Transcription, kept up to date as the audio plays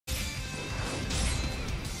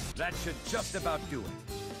That should just about do it.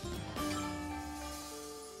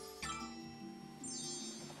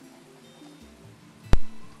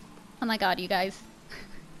 Oh my god, you guys.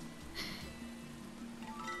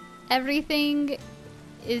 Everything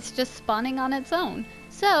is just spawning on its own.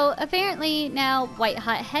 So, apparently now White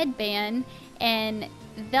Hot Headband and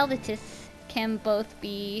Velvetis can both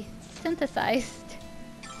be synthesized.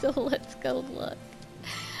 So let's go look.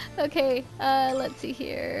 Okay, let's see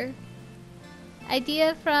here.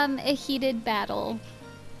 Idea from a heated battle.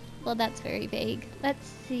 Well, that's very vague. Let's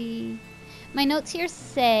see. My notes here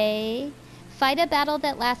say, fight a battle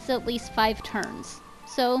that lasts at least 5 turns.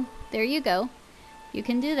 So, there you go. You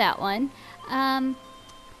can do that one. And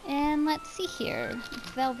let's see here.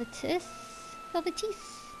 Velvetis.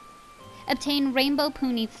 Obtain rainbow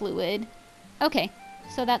pony fluid. Okay,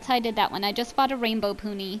 so that's how I did that one. I just fought a rainbow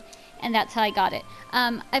pony, and that's how I got it.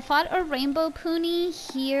 I fought a rainbow pony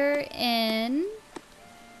here in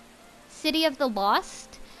City of the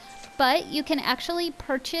Lost, but you can actually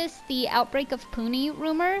purchase the Outbreak of Pony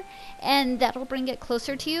rumor, and that'll bring it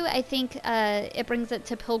closer to you. I think it brings it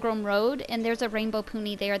to Pilgrim Road, and there's a rainbow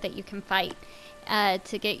pony there that you can fight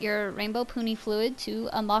to get your rainbow pony fluid to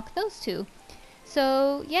unlock those two.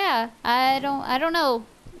 So yeah, I don't know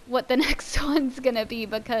what the next one's gonna be,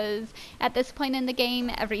 because at this point in the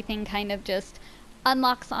game everything kind of just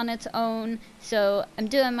unlocks on its own. So I'm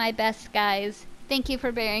doing my best, guys. Thank you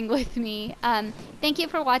for bearing with me. Thank you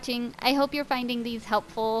for watching. I hope you're finding these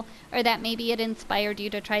helpful, or that maybe it inspired you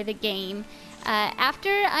to try the game. After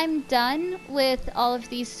I'm done with all of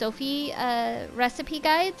these Sophie recipe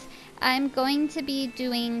guides, I'm going to be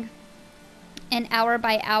doing an hour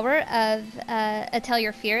by hour of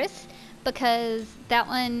Atelier Sophie, because that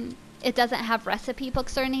one, it doesn't have recipe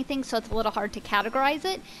books or anything, so it's a little hard to categorize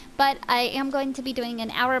it. But I am going to be doing an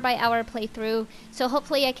hour by hour playthrough, so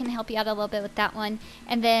hopefully I can help you out a little bit with that one.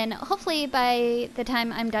 And then hopefully by the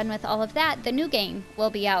time I'm done with all of that, the new game will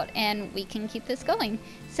be out and we can keep this going.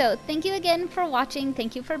 So thank you again for watching.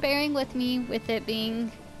 Thank you for bearing with me with it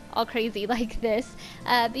being all crazy like this.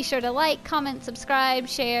 Be sure to like, comment, subscribe,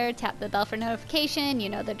 share, tap the bell for notification. You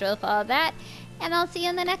know the drill for all that. And I'll see you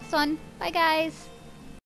in the next one. Bye, guys.